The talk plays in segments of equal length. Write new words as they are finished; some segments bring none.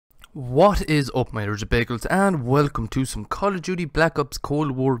What is up, my bagels, and welcome to some Call of Duty Black Ops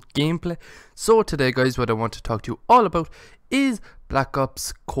Cold War gameplay. So today, guys, what I want to talk to you all about is Black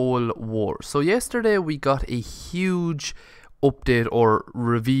Ops Cold War. So yesterday we got a huge update or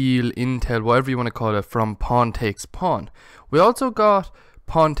reveal, intel, whatever you want to call it, from Pawn Takes Pawn. We also got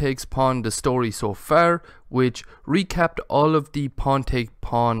Pawn Takes Pawn, the story so far, which recapped all of the Pawn Take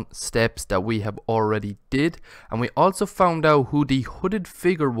Pawn steps that we have already did, and we also found out who the hooded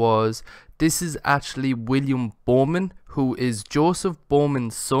figure was. This is actually William Bowman, who is Joseph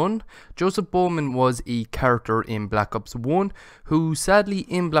Bowman's son. Joseph Bowman was a character in Black Ops 1 who sadly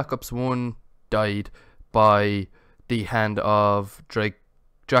in Black Ops 1 died by the hand of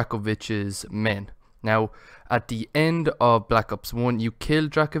Dracovich's men. Now, at the end of Black Ops 1, you kill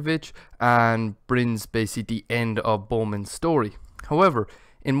Dracovic and brings basically the end of Bowman's story. However,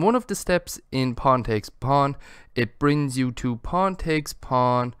 in one of the steps in Pawn Takes Pawn, it brings you to Pawn Takes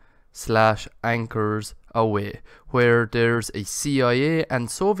Pawn / Anchors Away, where there's a CIA and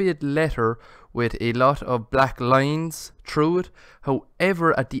Soviet letter with a lot of black lines through it.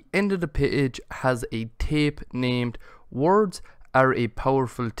 However, at the end of the page has a tape named "Words Are a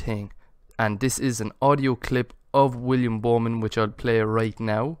Powerful Thing." And this is an audio clip of William Bowman, which I'll play right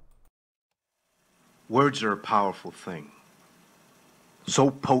now. Words are a powerful thing. So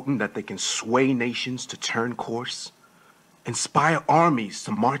potent that they can sway nations to turn course, inspire armies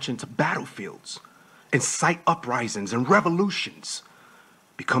to march into battlefields, incite uprisings and revolutions,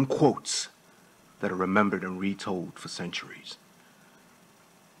 become quotes that are remembered and retold for centuries.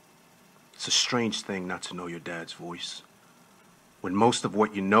 It's a strange thing not to know your dad's voice, when most of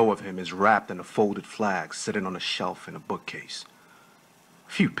what you know of him is wrapped in a folded flag sitting on a shelf in a bookcase.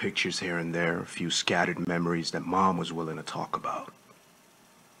 A few pictures here and there, a few scattered memories that Mom was willing to talk about.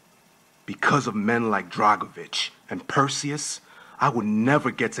 Because of men like Dragovich and Perseus, I would never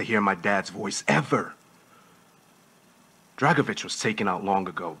get to hear my dad's voice, ever. Dragovich was taken out long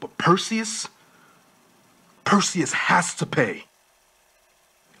ago, but Perseus has to pay.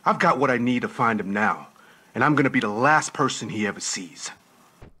 I've got what I need to find him now, and I'm gonna be the last person he ever sees.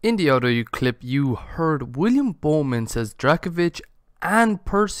 In the audio clip, you heard William Bowman says Dracovic and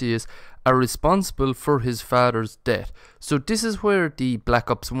Perseus are responsible for his father's death. So this is where the Black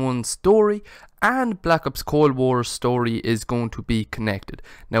Ops 1 story and Black Ops Cold War story is going to be connected.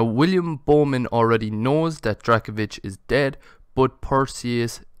 Now, William Bowman already knows that Dracovic is dead, but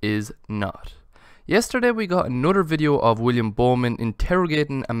Perseus is not. Yesterday we got another video of William Bowman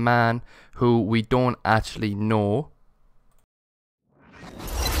interrogating a man who we don't actually know.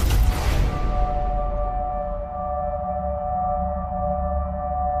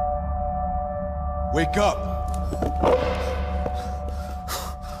 Wake up!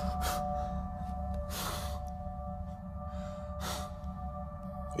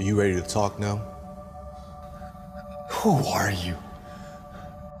 Are you ready to talk now? Who are you?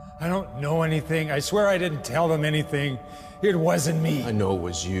 I don't know anything. I swear I didn't tell them anything. It wasn't me. I know it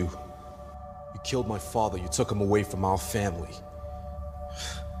was you. You killed my father. You took him away from our family.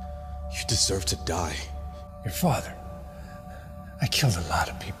 You deserve to die. Your father? I killed a lot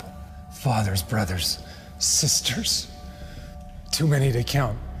of people. Fathers, brothers, sisters. Too many to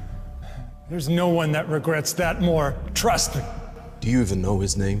count. There's no one that regrets that more. Trust me. Do you even know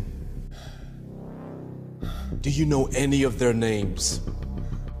his name? Do you know any of their names?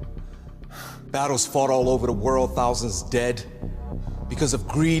 Battles fought all over the world, thousands dead because of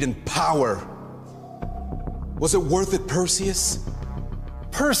greed and power. Was it worth it, Perseus?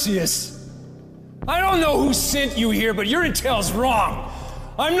 Perseus? I don't know who sent you here, but your intel's wrong.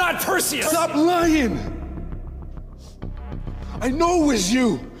 I'm not Perseus! Stop lying! I know it was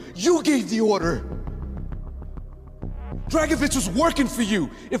you! You gave the order! Dragovich was working for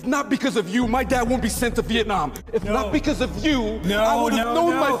you! If not because of you, my dad won't be sent to Vietnam! If not because of you, I would have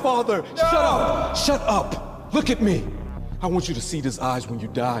known my father! No. Shut up! Shut up! Look at me! I want you to see his eyes when you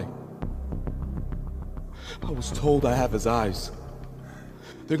die. I was told I have his eyes.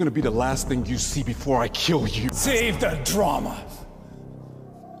 They're gonna be the last thing you see before I kill you. Save the drama!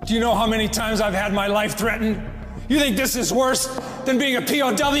 Do you know how many times I've had my life threatened? You think this is worse than being a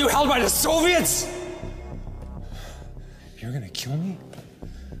POW held by the Soviets? You're gonna kill me?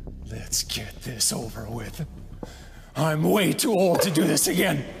 Let's get this over with. I'm way too old to do this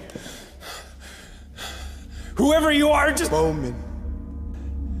again. Whoever you are, just... Bowman.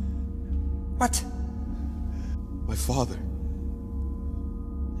 What? My father.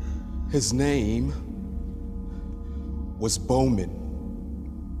 His name was Bowman.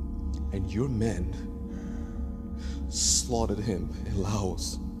 And your men slaughtered him in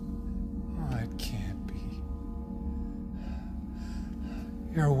Laos. Oh, it can't be.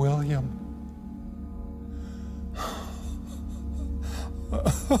 You're William.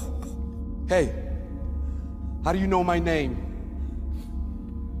 Hey, how do you know my name?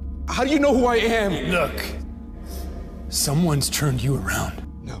 How do you know who I am? Look, someone's turned you around.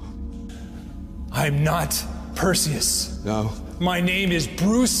 No. I'm not Perseus. No. My name is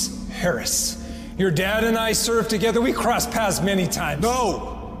Bruce Harris. Your dad and I served together. We crossed paths many times.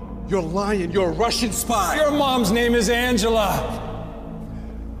 No! You're lying. You're a Russian spy. Your mom's name is Angela.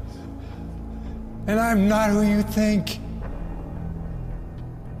 And I'm not who you think.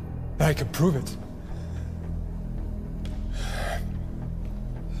 I could prove it.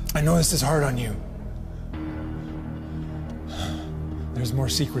 I know this is hard on you. There's more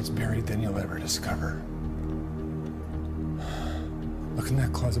secrets buried than you'll ever discover. Look in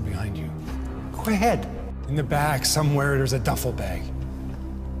that closet behind you. Go ahead. In the back, somewhere, there's a duffel bag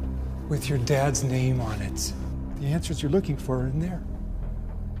with your dad's name on it. The answers you're looking for are in there.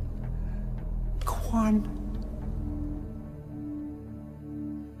 Go on.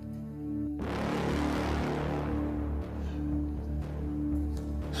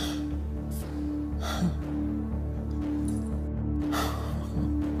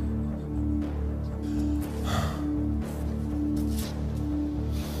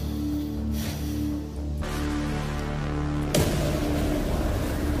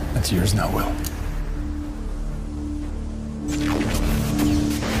 That's yours now, Will.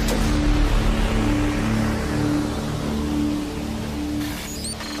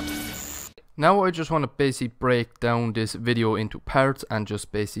 Now I just want to basically break down this video into parts and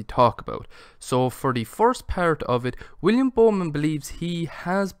just basically talk about. So for the first part of it, William Bowman believes he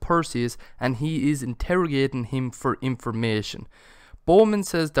has Perseus and he is interrogating him for information. Bowman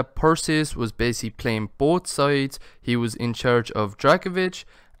says that Perseus was basically playing both sides. He was in charge of Dragovich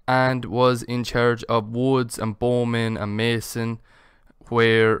and was in charge of Woods and Bowman and Mason,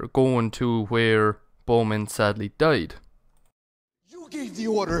 where Bowman sadly died. You gave the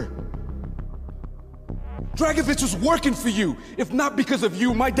order. Dragovich was working for you. If not because of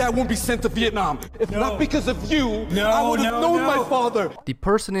you, my dad won't be sent to Vietnam. If not because of you, I would have known my father. The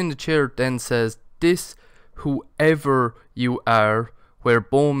person in the chair then says, "This, whoever you are," where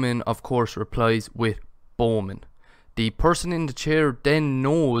Bowman of course replies with Bowman. The person in the chair then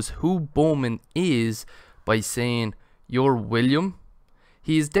knows who Bowman is by saying, "You're William?"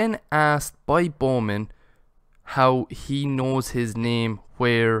 He is then asked by Bowman how he knows his name,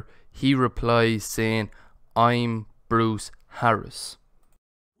 where he replies saying, "I'm Bruce Harris."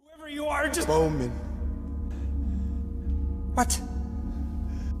 Whoever you are, just... Bowman. What?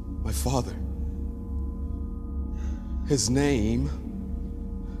 My father. His name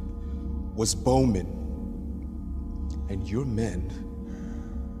was Bowman. And your men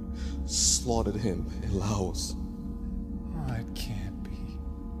slaughtered him in Laos. Oh, it can't be.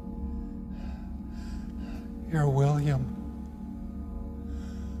 You're William.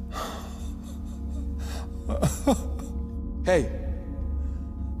 Hey,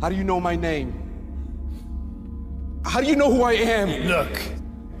 how do you know my name? How do you know who I am? Look,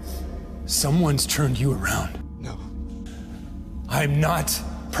 someone's turned you around. No. I'm not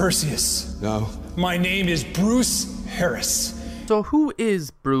Perseus. No. My name is Bruce Harris. So who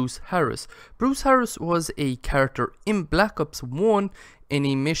is Bruce Harris? Bruce Harris was a character in Black Ops 1 in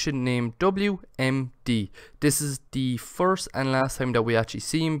a mission named WMD. This is the first and last time that we actually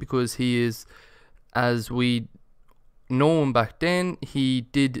see him, because he is, as we know him back then, he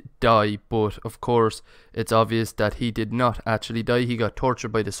did die, but of course it's obvious that he did not actually die. He got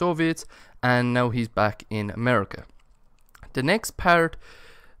tortured by the Soviets and now he's back in America. The next part,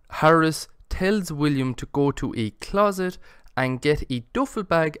 Harris tells William to go to a closet and get a duffel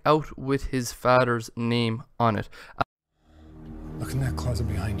bag out with his father's name on it. Look in that closet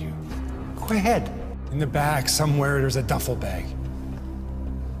behind you. Go ahead. In the back, somewhere, there's a duffel bag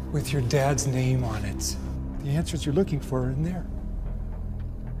with your dad's name on it. The answers you're looking for are in there.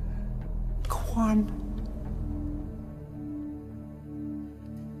 Go on.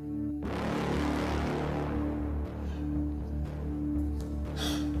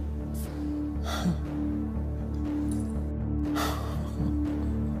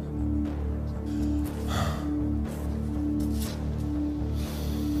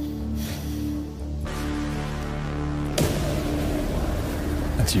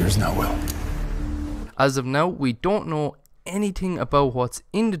 That's yours now, Will. As of now, we don't know anything about what's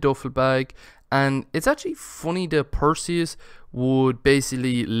in the duffel bag, and it's actually funny that Perseus would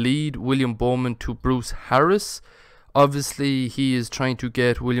basically lead William Bowman to Bruce Harris. Obviously, he is trying to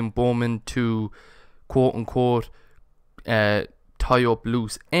get William Bowman to quote-unquote tie up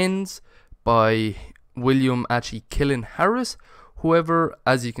loose ends by William actually killing Harris, However,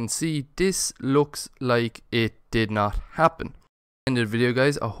 as you can see, this looks like it did not happen. End of the video,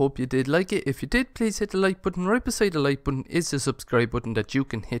 guys. I hope you did like it. If you did, please hit the like button. Right beside the like button is the subscribe button that you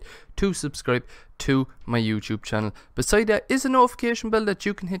can hit to subscribe to my YouTube channel. Beside that is a notification bell that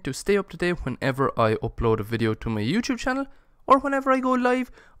you can hit to stay up to date whenever I upload a video to my YouTube channel or whenever I go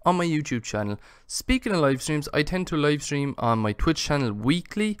live on my YouTube channel. Speaking of live streams, I tend to live stream on my Twitch channel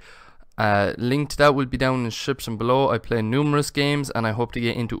weekly. Link to that will be down in the description below. I play numerous games and I hope to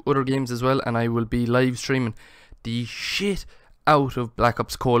get into other games as well, and I will be live streaming the shit out of Black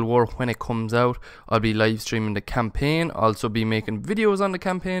Ops Cold War when it comes out. I'll be live streaming the campaign, also be making videos on the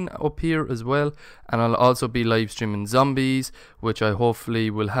campaign up here as well, and I'll also be live streaming zombies, which I hopefully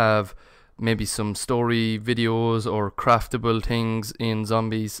will have maybe some story videos or craftable things in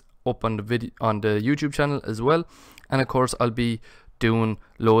zombies up on the YouTube channel as well. And of course I'll be doing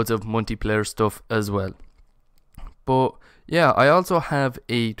loads of multiplayer stuff as well. But yeah, I also have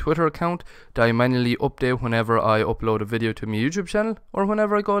a Twitter account that I manually update whenever I upload a video to my YouTube channel or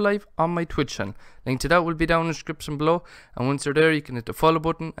whenever I go live on my Twitch channel. Link to that will be down in the description below, and once you're there you can hit the follow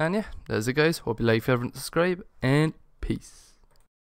button. And yeah, that's it, guys. Hope you like, favorite, and subscribe, and peace.